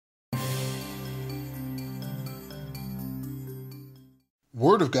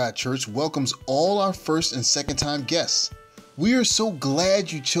Word of God Church welcomes all our first and second time guests. We are so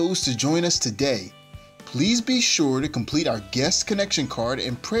glad you chose to join us today. Please be sure to complete our guest connection card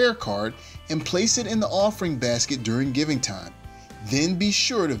and prayer card and place it in the offering basket during giving time. Then be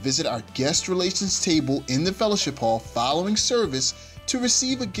sure to visit our guest relations table in the fellowship hall following service to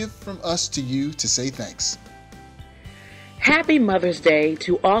receive a gift from us to you to say thanks. Happy Mother's Day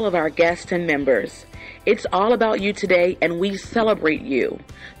to all of our guests and members. It's all about you today, and we celebrate you.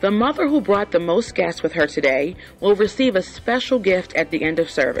 The mother who brought the most guests with her today will receive a special gift at the end of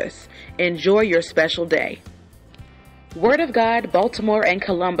service. Enjoy your special day. Word of God, Baltimore and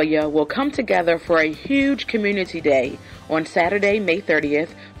Columbia will come together for a huge community day on Saturday, May 30th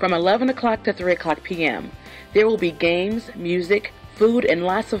from 11 o'clock to 3 o'clock p.m. There will be games, music, food, and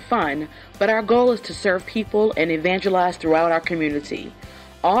lots of fun, but our goal is to serve people and evangelize throughout our community.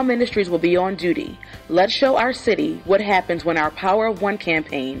 All ministries will be on duty. Let's show our city what happens when our Power of One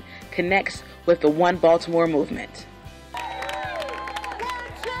campaign connects with the One Baltimore movement.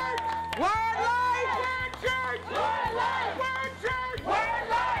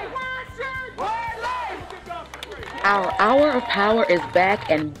 Our Hour of Power is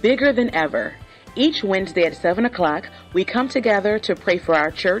back and bigger than ever. Each Wednesday at 7 o'clock, we come together to pray for our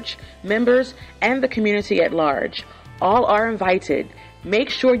church, members, and the community at large. All are invited.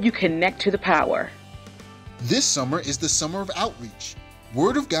 Make sure you connect to the power. This summer is the summer of outreach.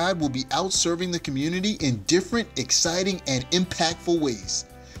 Word of God will be out serving the community in different, exciting, and impactful ways.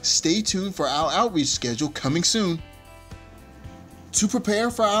 Stay tuned for our outreach schedule coming soon. To prepare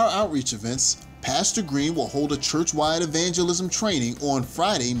for our outreach events, Pastor Green will hold a church-wide evangelism training on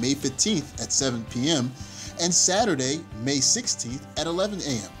Friday, May 15th at 7 p.m. and Saturday, May 16th at 11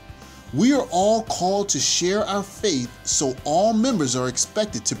 a.m. We are all called to share our faith, so all members are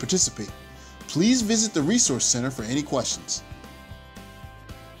expected to participate. Please visit the Resource Center for any questions.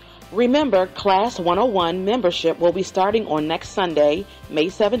 Remember, Class 101 membership will be starting on next Sunday, May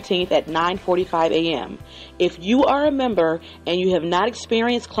 17th at 9:45 a.m. If you are a member and you have not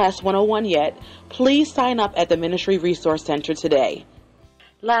experienced Class 101 yet, please sign up at the Ministry Resource Center today.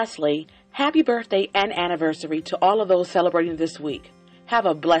 Lastly, happy birthday and anniversary to all of those celebrating this week. Have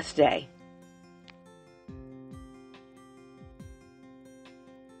a blessed day.